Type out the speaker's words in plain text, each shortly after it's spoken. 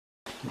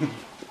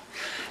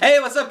Hey,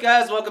 what's up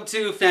guys? Welcome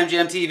to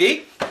FamJam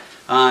TV.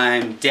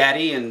 I'm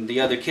Daddy and the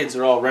other kids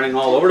are all running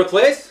all over the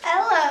place.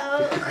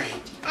 Hello.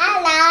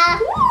 Hello.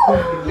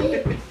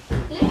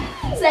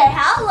 Say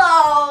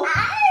hello.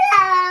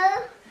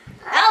 Hello.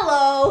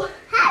 Hello.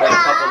 Got a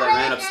couple that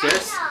ran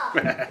upstairs.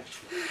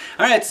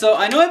 Alright, so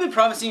I know I've been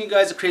promising you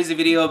guys a crazy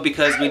video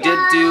because we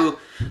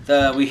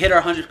hit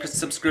our 100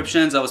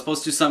 subscriptions. I was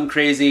supposed to do something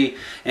crazy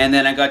and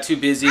then I got too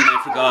busy and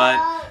I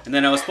forgot. And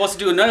then I was supposed to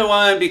do another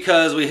one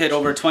because we hit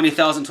over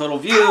 20,000 total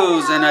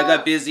views and I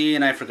got busy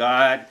and I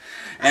forgot.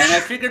 And I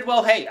figured,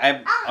 well, hey,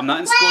 I'm not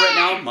in school right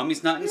now.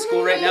 Mommy's not in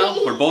school right now.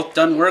 We're both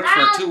done work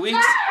for 2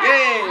 weeks.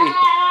 Yay!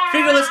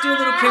 Figured let's do a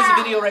little crazy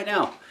video right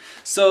now.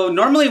 So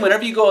normally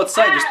whenever you go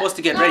outside, you're supposed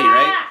to get ready,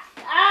 right?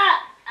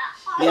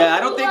 Yeah, I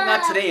don't think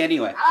not today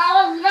anyway.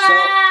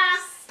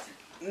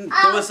 So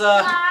there was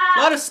a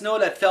lot of snow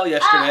that fell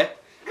yesterday.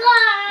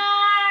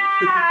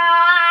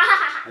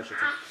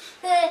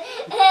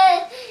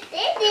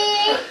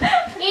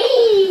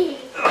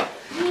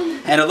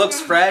 And it looks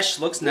fresh,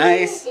 looks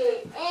nice.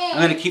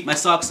 I'm gonna keep my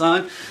socks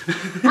on.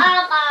 There's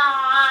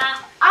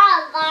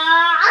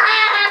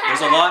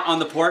a lot on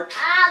the porch.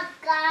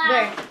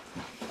 Where?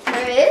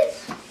 There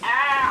is?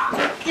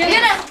 You're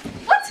gonna...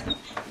 What?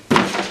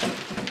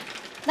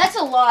 That's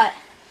a lot.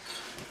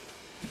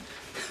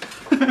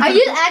 Are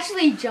you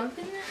actually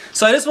jumping there?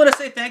 So I just want to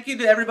say thank you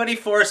to everybody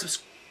for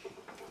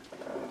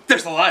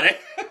There's a lot, eh?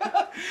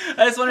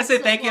 I just want to say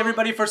thank you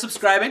everybody for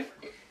subscribing.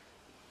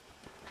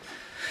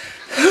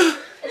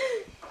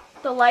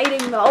 The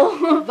lighting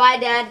though. Bye,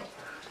 Dad.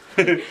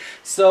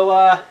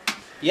 So,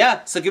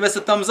 yeah, so give us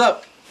a thumbs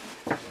up.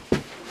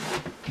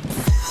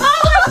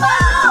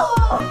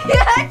 Oh! He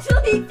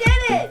actually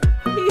did it!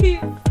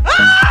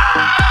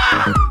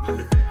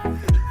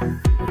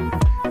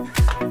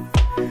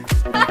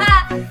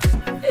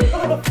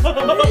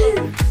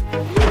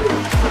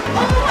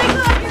 Oh my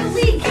god, you're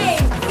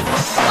leaking!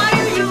 Why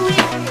are you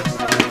leaking?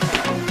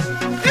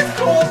 It's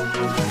cool.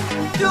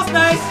 Feels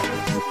nice.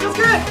 Feels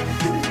good.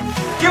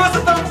 Give us a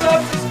thumbs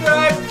up,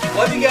 subscribe.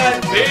 Love you guys.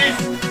 Peace.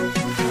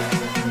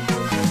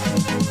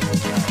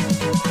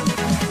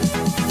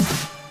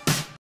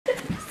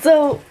 So,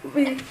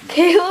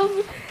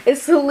 Caleb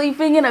is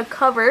sleeping in a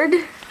cupboard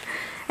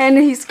and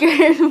he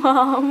scared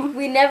Mom.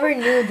 We never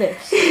knew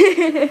this.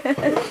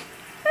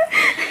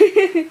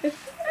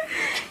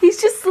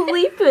 He's just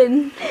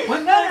sleeping.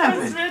 When that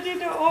happened? I was ready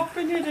to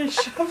open it and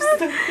shove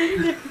stuff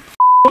in there.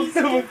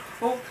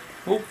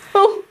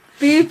 Oh,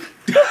 beep.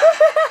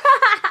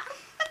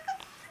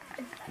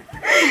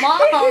 Mom.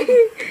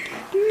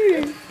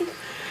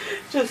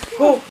 Just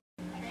go.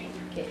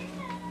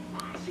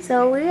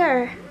 So we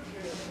are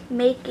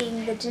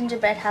making the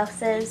gingerbread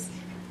houses,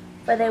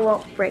 but they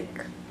won't break.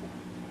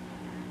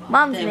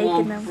 Mom's They making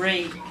won't them.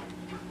 break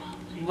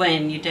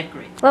when you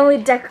decorate. When we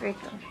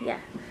decorate them, yeah.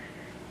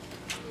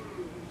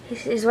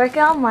 He's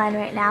working on mine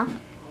right now.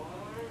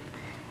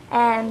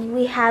 And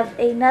we have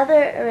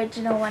another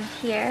original one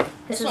here.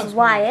 This is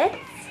Wyatt's.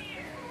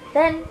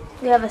 Then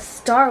we have a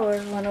Star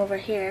Wars one over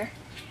here,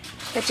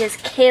 which is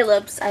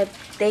Caleb's, I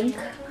think.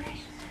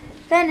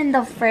 Then in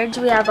the fridge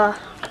we have a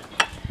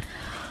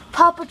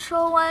Paw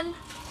Patrol one.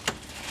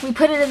 We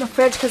put it in the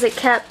fridge because it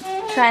kept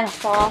trying to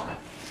fall.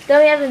 Then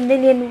we have a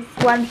Minion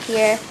one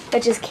here,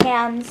 which is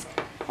Cam's,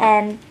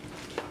 and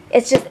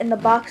it's just in the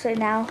box right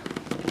now.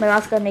 My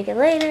mom's gonna make it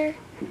later.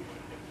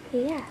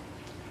 Yeah.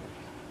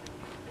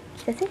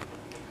 That's it.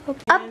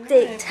 Okay.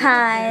 Update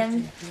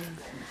time.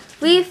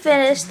 We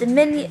finished the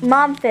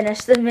Mom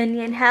finished the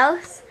Minion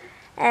house,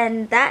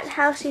 and that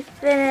house she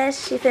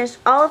finished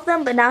all of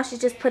them, but now she's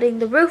just putting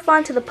the roof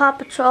onto the Paw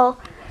Patrol.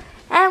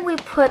 And we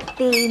put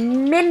the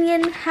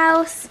Minion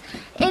house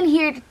in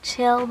here to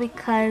chill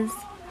because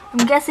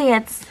I'm guessing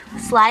it's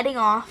sliding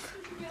off.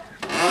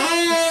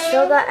 We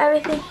still got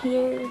everything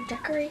here,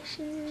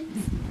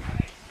 decorations.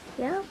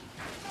 Yeah,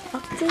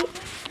 update.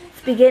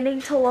 It's beginning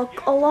to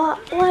look a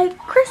lot like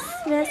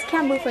Christmas.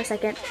 Cam, move for a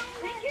second.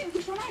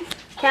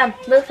 Cam,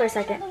 move for a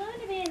second.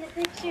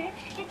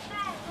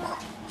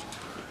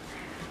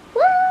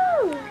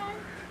 Woo!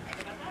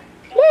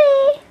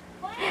 Yay!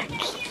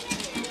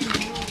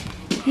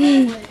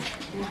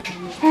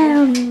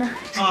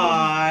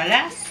 Aw,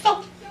 that's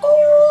so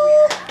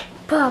cool.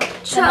 Paw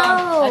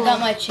Patrol. I got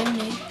my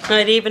chimney. cool.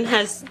 It even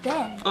has.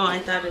 Then Oh, I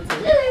thought it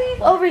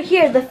did. over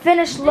here, the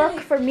finished look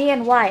for me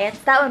and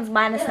Wyatt. That one's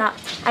mine. It's not.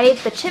 I need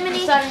the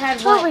chimney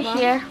over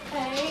here.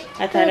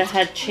 I thought it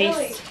had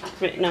Chase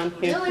written on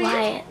here.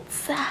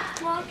 Wyatt's.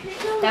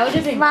 That would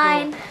have been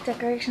Mine.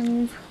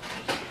 Decorations.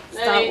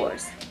 Star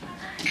Wars.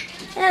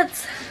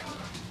 It's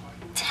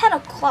 10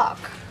 o'clock.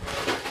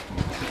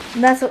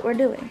 And that's what we're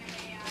doing.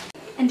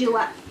 And do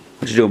what?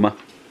 What you doing, Ma?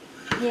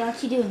 Yeah,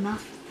 what you doing, Ma?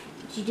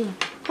 What you doing?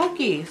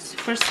 Cookies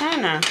for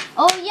Santa.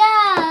 Oh yeah,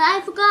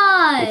 I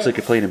forgot. Looks like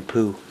you're playing in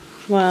poo.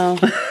 Well,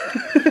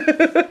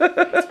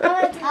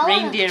 Oh,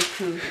 reindeer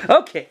poo.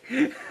 Okay.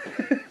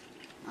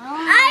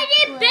 I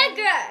need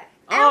bigger.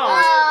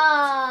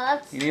 Oh.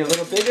 That's You need a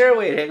little bigger?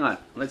 Wait, hang on.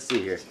 Let's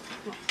see here.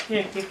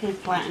 Here, you can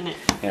flatten it.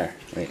 Here,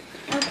 wait.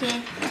 okay.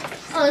 Okay.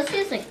 Oh, this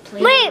feels like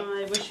plain. Wait,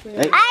 I wish we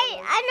Hey.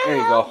 I know. There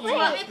you go. Do you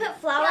want me to put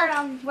flour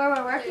on where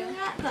we're working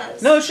at?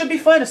 'Cause No, it should be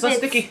fine. It's not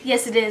sticky.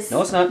 Yes, it is.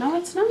 No, it's not. No,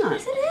 it's not.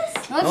 Yes, it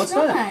is. No, No, it's it's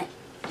not. not.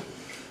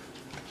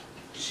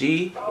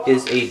 She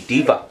is a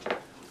diva.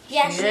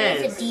 Yeah, she is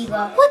Yes. a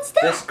diva. What's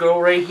that? This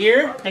girl right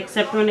here,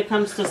 Except when it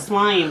comes to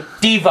slime.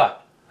 diva.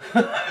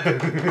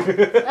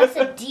 That's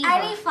a diva.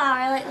 I need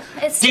flour. Like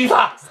it's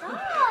Diva.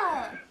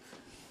 Stop.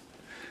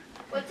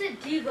 What's a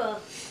diva?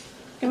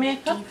 Give me a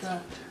cup.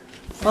 Diva.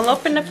 We'll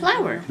open the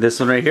flour. This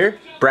one right here,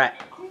 brat.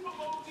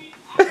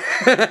 And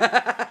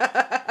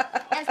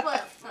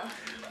split.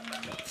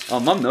 Oh,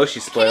 Mom knows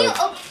she's Can you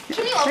spoiled.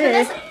 can you open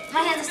this?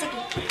 My hands are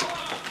sticky.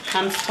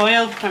 I'm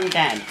spoiled from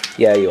Dad.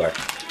 Yeah, you are.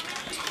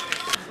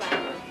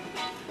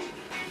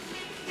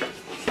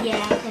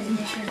 Yeah, because this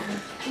is.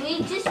 Can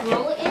we just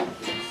roll it in?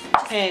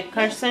 Hey,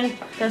 Carson,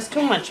 there's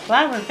too much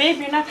flour. Babe,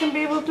 you're not going to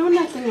be able to do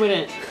nothing with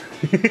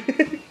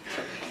it.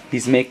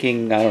 He's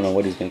making, I don't know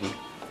what he's making.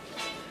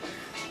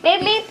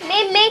 Maybe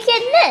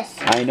making this.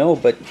 I know,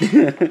 but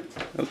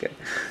okay.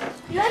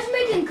 You guys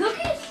making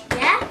cookies?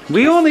 Yeah.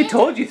 We only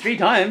told you 3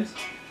 times.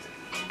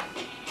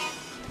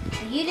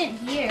 You didn't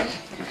hear.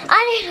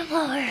 I need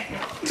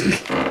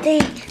more.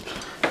 Dang.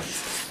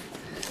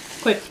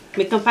 Quick,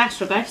 make them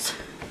faster, guys.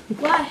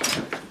 Why?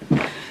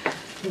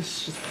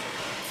 It's just...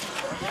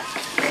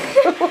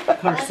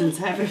 Carson's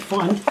having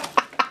fun.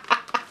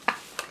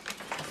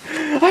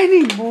 I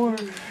need more.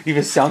 You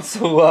just sound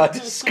so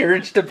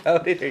discouraged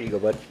about it. There you go,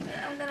 bud.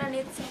 I'm gonna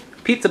need some.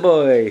 Pizza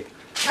boy.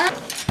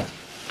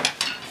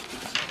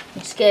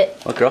 Just get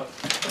What, girl?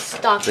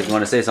 stock. So you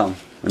want to say something?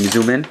 Let me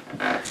zoom in.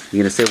 You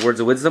gonna say words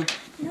of wisdom?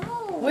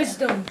 No.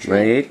 Wisdom.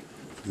 Right.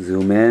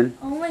 Zoom in.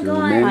 Oh my Zoom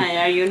god. in. Hi,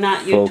 are you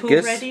not YouTube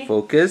Focus. ready?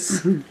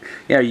 Focus.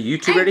 Yeah, are you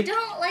YouTube I ready?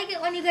 don't like it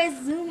when you guys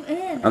zoom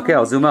in. Okay,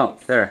 I'll zoom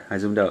out. There, I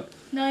zoomed out.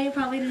 No, you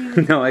probably didn't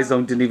even. No, I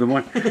zoomed in even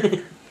more.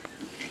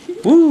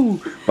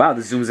 Woo! Wow,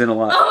 this zooms in a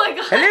lot. Oh my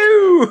god.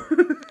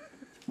 Hello!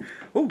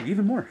 Oh,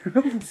 even more.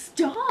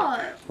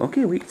 Stop.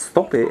 Okay, wait,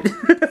 stop it.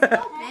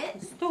 Stop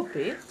it.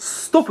 Stupid.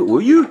 Stop it,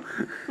 will you?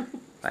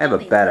 I have a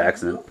bad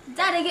accent.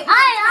 Daddy, get me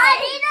I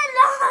need a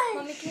lunch.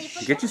 Mommy, can you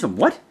put Get you some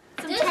what?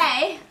 some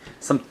tea?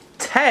 Some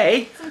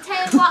tea? Some tea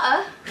and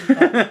water.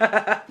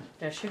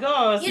 There she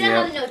goes. You don't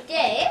Yeah. have no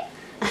day.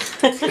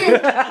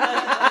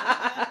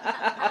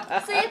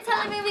 So you're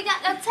telling me we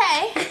got no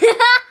tea?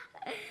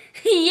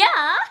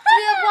 Yeah. Do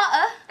you have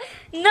water?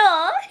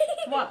 No.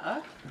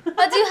 What?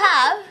 What do you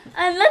have?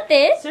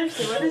 Nothing.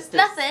 Seriously, what is this?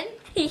 Nothing.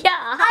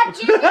 Yeah. What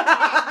do you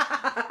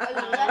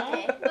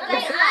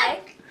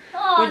like?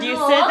 Oh, Would you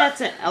say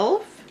that's an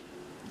elf?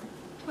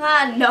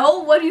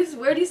 No. Where do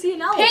you see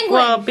an owl? Penguin.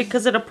 Well,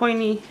 because of the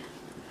pointy.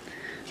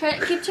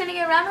 Keep turning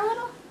it around a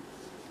little.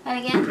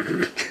 And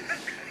again.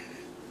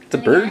 It's a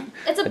bird?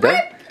 It's a A bird.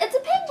 duck? It's a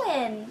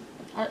penguin.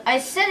 I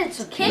said it's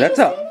okay. That's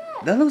you a.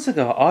 see That looks like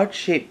an odd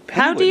shaped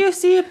penguin. How do you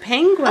see a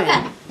penguin?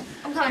 Okay.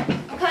 I'm coming.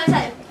 I'm coming to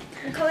tell you.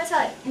 I'm coming to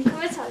tell you. I'm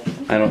coming to tell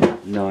you. I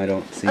don't. No, I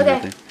don't see Okay.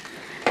 anything.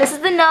 This is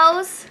the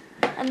nose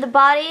and the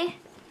body,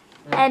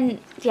 and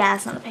yeah,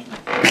 it's not a penguin.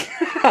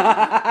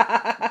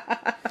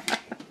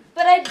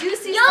 But I do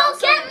see. Yo, some get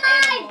sort of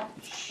mine! animal.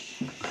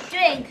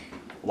 Drink.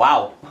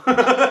 Wow.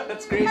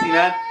 That's crazy,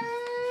 man.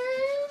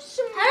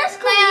 How does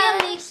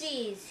Clea make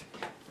these?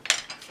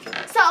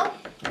 So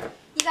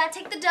you gotta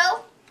take the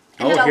dough.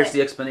 And Oh, dough here's it.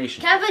 the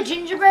explanation. Can I have a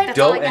gingerbread? That's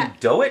all Dough I got. and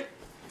dough it?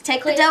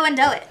 Take the dough and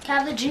dough it. Can I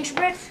have the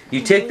gingerbread?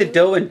 You take the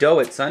dough and dough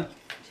it, son.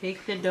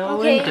 Take the dough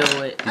Okay. and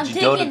do it. I'm you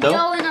dough the taking dough?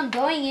 dough and I'm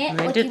doing it. I What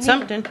do you did mean?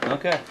 something.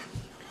 Okay.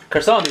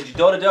 Carson, did you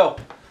dough the dough?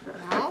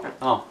 No.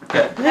 Oh,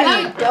 good. I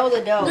gotta dough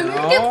the dough. They're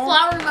gonna get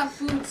flour in my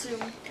food soon.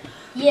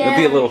 Yeah. It'll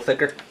be a little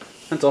thicker.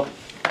 That's all.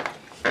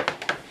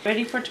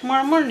 Ready for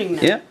tomorrow morning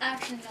now. Yeah.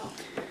 Actually, no.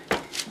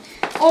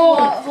 Oh,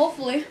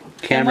 hopefully.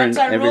 Cameron, What's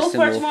our every rule for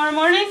single. tomorrow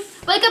morning?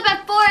 Wake up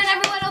at 4 and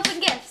everyone open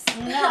gifts.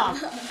 No.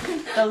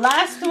 The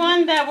last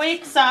one that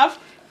wakes up.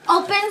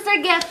 Opens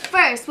their gift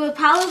first will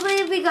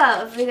probably be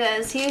Gov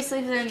because he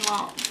sleeps in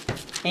alone.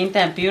 Ain't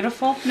that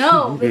beautiful?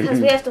 No, because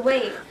we have to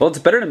wait. Well, it's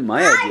better than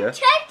my idea.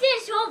 Check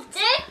this, Wolfie.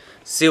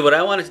 See, what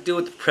I wanted to do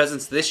with the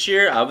presents this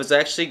year, I was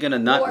actually gonna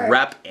not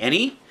wrap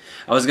any.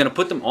 I was gonna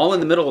put them all in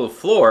the middle of the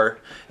floor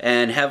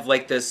and have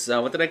like this.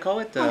 What did I call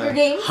it? Hunger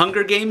Games?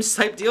 Hunger Games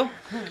type deal,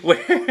 where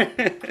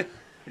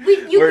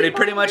You where can they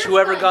pretty buy much Nerf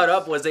whoever guns. got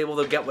up was able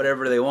to get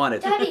whatever they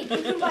wanted. Daddy, you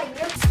can buy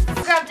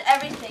Nerf. Grabbed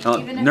everything. Oh,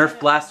 even if Nerf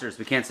blasters.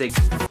 We can't say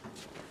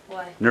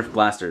Why? Nerf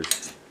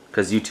blasters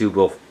because YouTube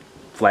will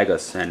flag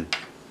us and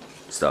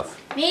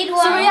stuff. Made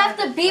one. So we have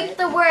to beep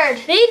the word.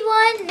 Made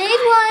one.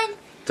 Made one.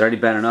 It's already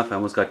bad enough. I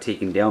almost got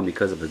taken down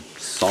because of a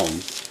song.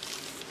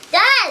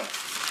 Dad.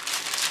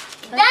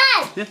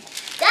 Dad. Yeah.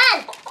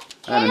 Dad.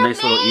 I had a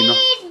nice little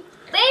email.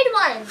 Made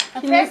one.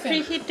 A Can you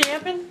present. preheat the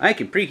oven? I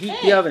can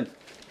preheat the oven.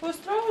 Who's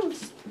throwing?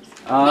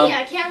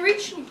 I can't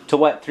reach you. To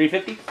what?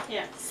 350?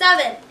 Yeah.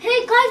 7.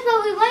 Hey guys,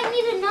 but we might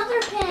need another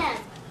pan.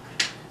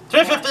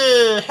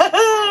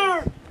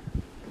 350.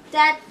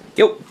 Dad,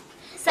 Yo.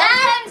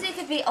 sometimes it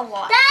could be a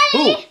lot. Who?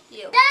 Daddy.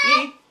 You. Dad.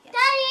 Me?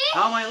 Daddy.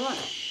 How am I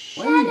alive?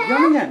 Why are you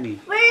yelling at me?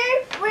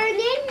 We're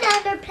needing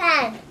another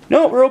pen.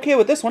 No, we're okay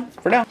with this one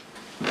for now.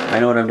 I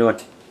know what I'm doing.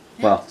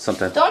 Well,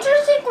 sometimes. Don't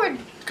you think we're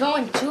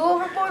going too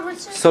overboard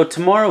with this? So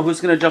tomorrow, who's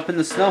gonna jump in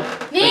the snow?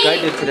 Me. Like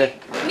I did today.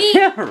 Me.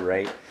 Yeah,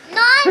 right.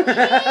 Not me.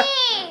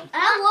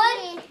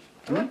 I would.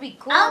 It would be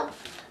cool. I'll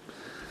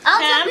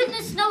Sam? jump in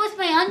the snow with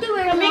my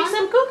underwear on. Make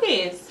some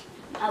cookies.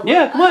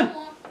 Yeah, come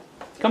on.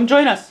 Come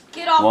join us.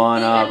 Get off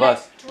One the of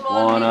us.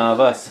 One of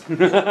us.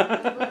 It's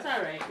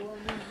alright.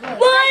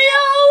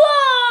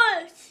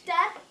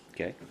 Steph,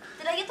 Okay.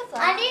 did I get the I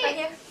flower need right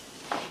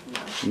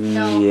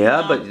here?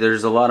 Yeah, but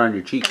there's a lot on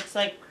your cheek. It's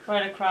like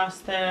right across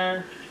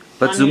there.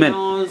 Let's on zoom your in.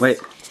 nose. Wait.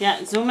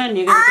 Yeah, zoom in.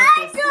 You're gonna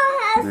get this.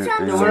 have Yeah,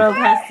 some. I The know. world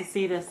has to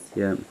see this.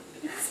 Yeah.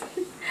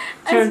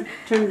 Turn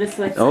this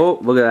way. Oh,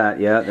 look at that.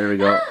 Yeah, there we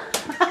go.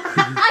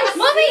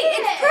 Mommy,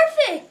 it's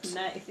perfect.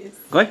 Nice.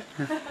 Go ahead.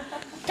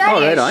 Daddy,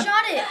 Oh, right I on.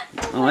 shot it.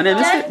 Oh, I didn't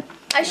miss it.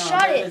 I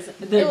shot it.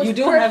 It was You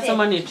do have perfect. some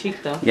on your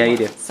cheek though. Yeah, you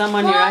do. Some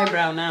on your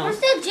eyebrow now. Where's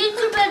the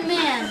gingerbread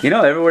man? You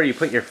know, everywhere you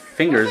put your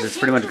fingers, it's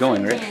pretty much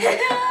going, right?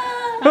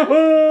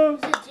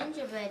 Where's the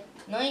gingerbread?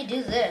 No, you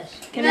do this.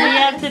 Can we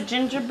have the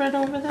gingerbread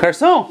over there?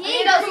 Carson,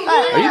 He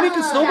are you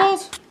making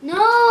snowballs? No.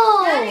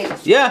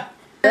 Yeah.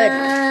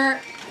 Why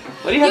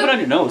do you have it on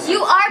your nose?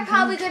 You are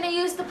probably going to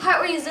use the part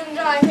where you zoomed in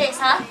on my face,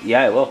 huh?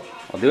 Yeah, I will.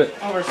 I'll do it.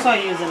 Oh, we're so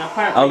using a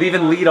part. I'll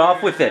even lead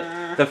off with it.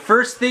 The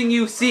first thing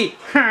you see,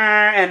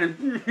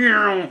 and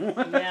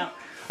Yeah.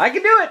 I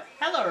can do it.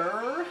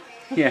 Hello.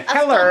 Yeah.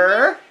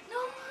 Hello. No.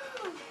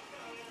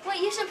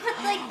 Wait, you should put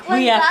like We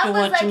when have Gov to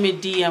was watch like, a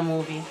Medea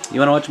movie. You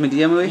want to watch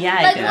Medea movie? Yeah,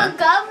 I like do. when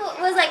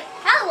Gov was like,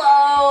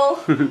 hello.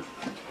 Oh,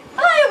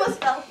 I almost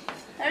fell.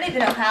 I don't even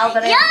know how,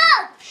 but Yo!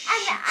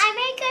 I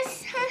make a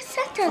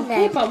set on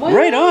Okay, them. but why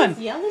Right are you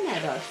on. yelling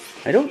at us?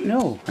 I don't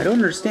know. I don't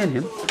understand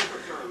him.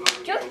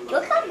 Just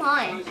look at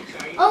mine.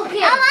 Okay. I'm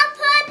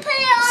gonna put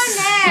it on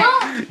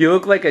there. You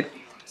look like the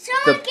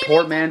Someone give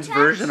poor me man's the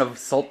version of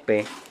Salt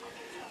Bay.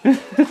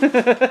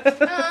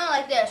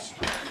 Like this.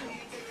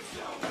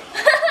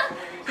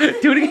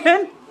 Do it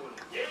again.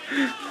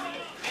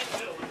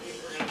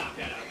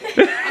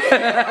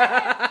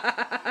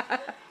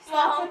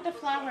 Stop with the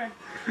flower.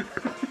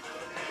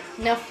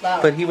 No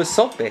flower. But he was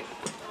Salt Bay.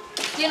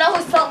 Do you know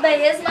who Salt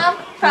Bay is, Mom?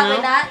 Probably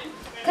No. not.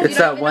 'Cause It's you don't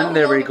that even one know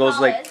there who where he Logan goes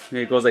Paul like is.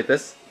 he goes like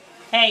this.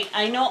 Hey,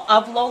 I know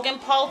of Logan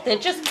Paul. They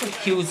just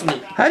confuse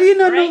me. How do you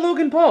not Right. know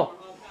Logan Paul?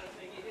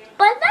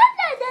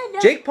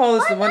 Banana. Jake Paul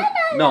is the one.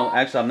 No,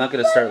 actually, I'm not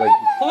gonna start like.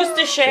 Who's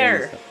the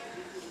share?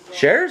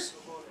 Shares?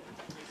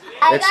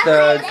 I It's got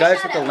the it.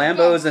 guys with the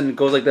Lambos and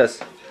goes like this.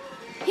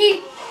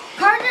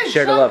 Carter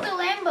Share the jumped love.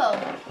 the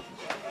Lambo.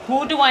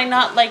 Who do I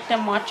not like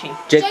them watching?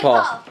 Jake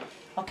Paul.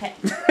 Okay.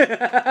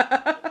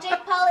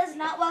 Jake Paul is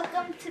not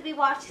welcome to be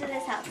watched in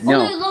this house.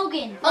 No. Only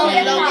Logan. Only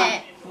Yeah.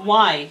 Logan.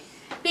 Why?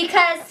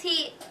 Because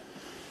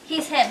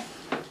he's him.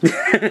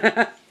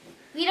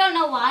 We don't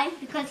know why.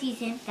 Because he's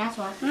him. That's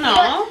why.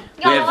 No.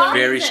 We have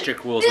very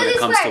strict rules when it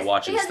comes to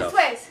watching because stuff. He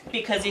swears.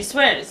 Because he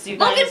swears. You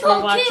Logan guys were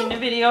Paul watching too.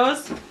 the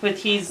videos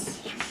with his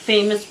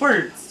famous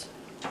words.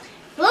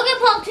 Logan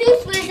Paul too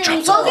swears that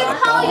he's Logan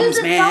Paul bombs,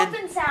 uses man.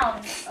 dolphin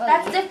sounds.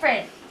 That's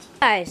different.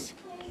 Guys,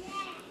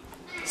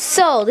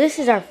 so this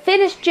is our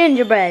finished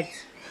gingerbread.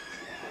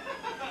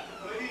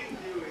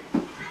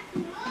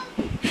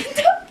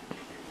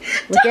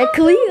 Look at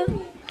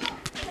Kalia.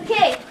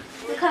 Okay,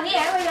 so come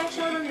here. We're gonna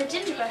show them the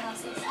gingerbread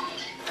houses.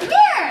 Come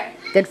here.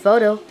 Good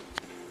photo.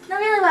 No,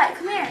 really, what?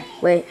 Come here.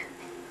 Wait,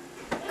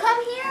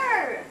 Come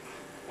here.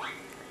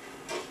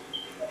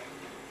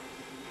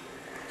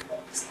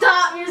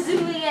 Stop! You're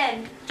zooming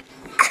in.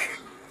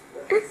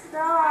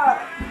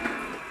 Stop.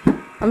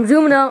 I'm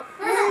zooming out.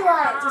 Really,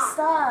 what? Just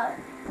stop.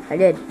 I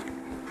did.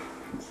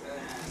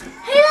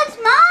 Hey, that's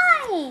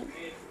mine.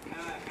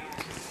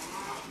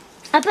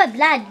 I put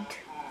blood.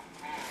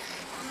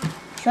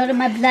 Show them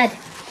my blood.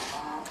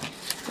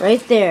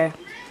 Right there.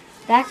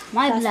 That's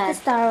my That's blood. the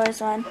Star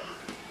Wars one.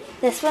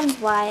 This one's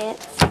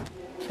Wyatt's.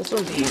 This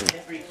one's here.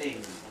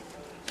 Everything.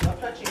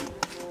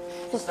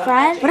 The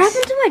front. What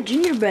happened to my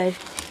gingerbread?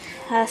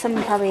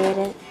 Someone probably ate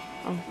it.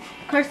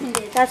 Carson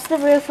did. That's the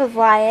roof of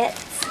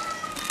Wyatt's.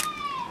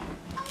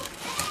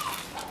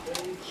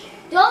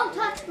 Don't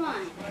touch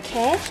mine.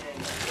 Okay.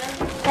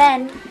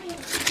 Then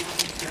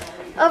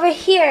over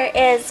here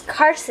is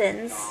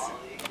Carson's.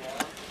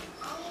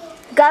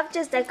 Gov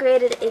just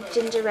decorated a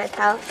gingerbread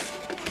house.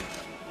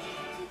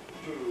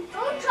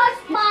 Don't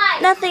touch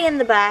mine. Nothing in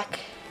the back.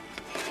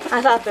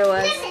 I thought there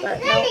was, but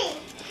no.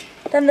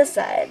 Then the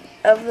side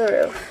of the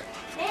roof.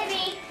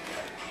 Baby.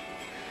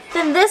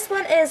 Then this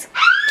one is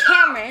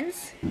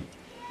Cameron's.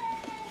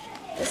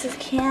 This is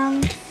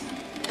Cam's.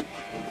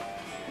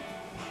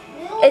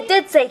 It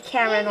did say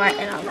Cameron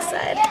Martin on the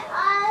side.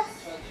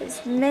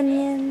 There's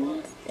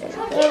Minions. There we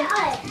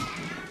go.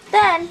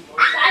 Then,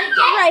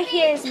 right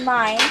here is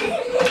mine.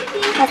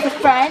 That's the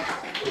front.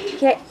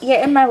 You're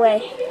in my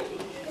way.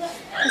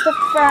 That's the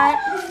front.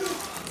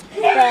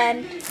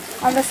 Then,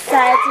 on the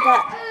sides, we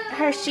got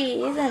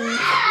Hershey's, and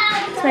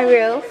it's my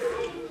roof.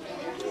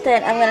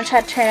 Then, I'm going to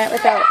try to turn it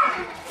without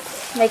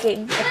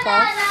making it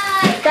fall.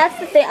 that's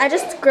the thing. I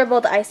just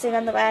scribbled icing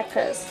on the back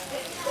because,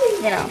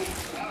 you know,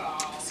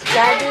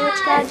 gotta do what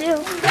you gotta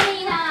do.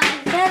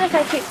 Then if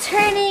I keep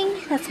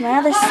turning, that's my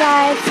other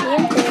side,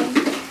 same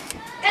thing.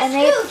 And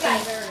they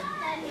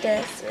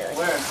this really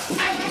good.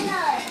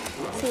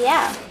 So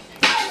yeah.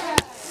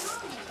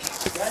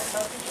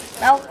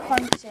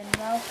 Malfunction.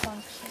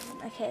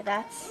 Okay,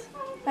 that's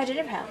my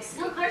gingerbread house.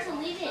 No, Carson,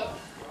 leave it.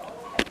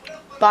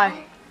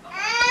 Bye.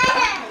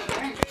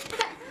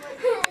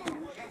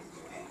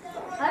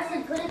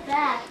 Carson, put it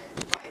back.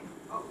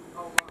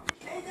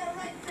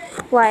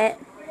 Wyatt,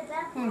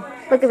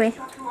 look at me.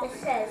 It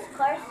says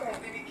Carson.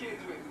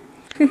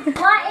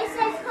 Why? It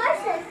says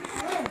Carson.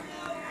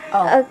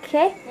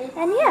 Okay,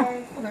 and yeah,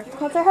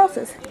 that's our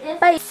houses.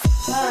 Bye.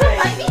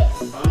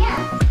 Yeah.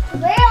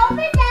 We're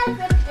over there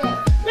with this.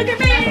 Look at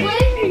me!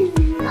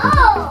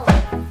 Oh!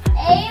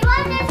 Ava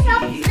is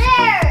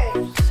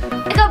upstairs. I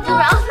go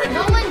around.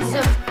 No one's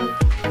up.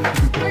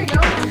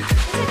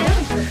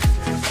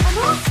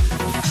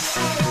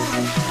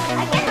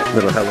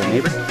 Little hello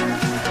neighbor.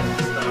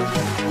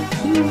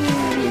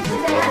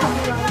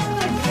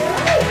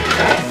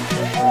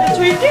 It's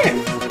right there.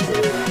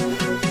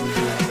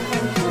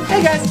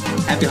 Hey guys,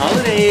 happy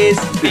holidays.